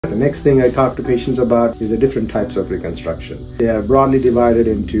The next thing I talk to patients about is the different types of reconstruction. They are broadly divided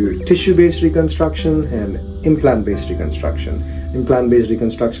into tissue-based reconstruction and implant-based reconstruction. Implant-based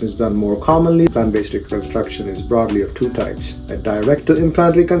reconstruction is done more commonly. Implant-based reconstruction is broadly of two types: a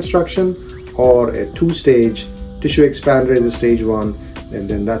direct-to-implant reconstruction or a two-stage tissue expander is a stage 1, and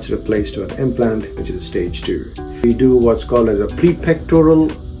then that's replaced to an implant, which is stage 2. We do what's called as a pre-pectoral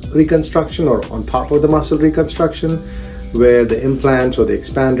reconstruction or on top of the muscle reconstruction, where the implants or the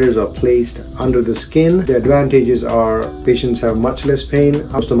expanders are placed under the skin. The advantages are patients have much less pain.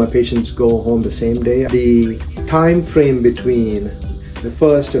 Most of my patients go home the same day. The time frame between the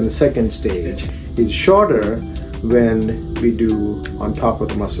first and the second stage is shorter when we do on top of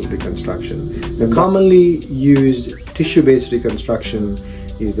the muscle reconstruction. The commonly used tissue-based reconstruction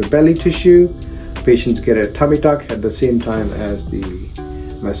is the belly tissue. Patients get a tummy tuck at the same time as the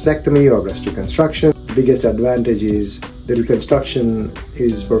mastectomy or breast reconstruction. The biggest advantage is the reconstruction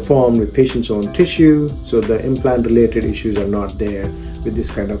is performed with patient's own tissue, so the implant-related issues are not there with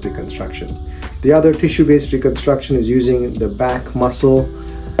this kind of reconstruction. The other tissue-based reconstruction is using the back muscle.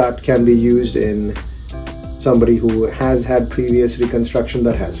 That can be used in somebody who has had previous reconstruction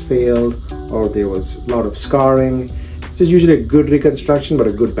that has failed, or there was a lot of scarring. This is usually a good reconstruction, but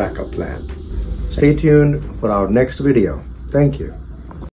a good backup plan. Stay tuned for our next video. Thank you.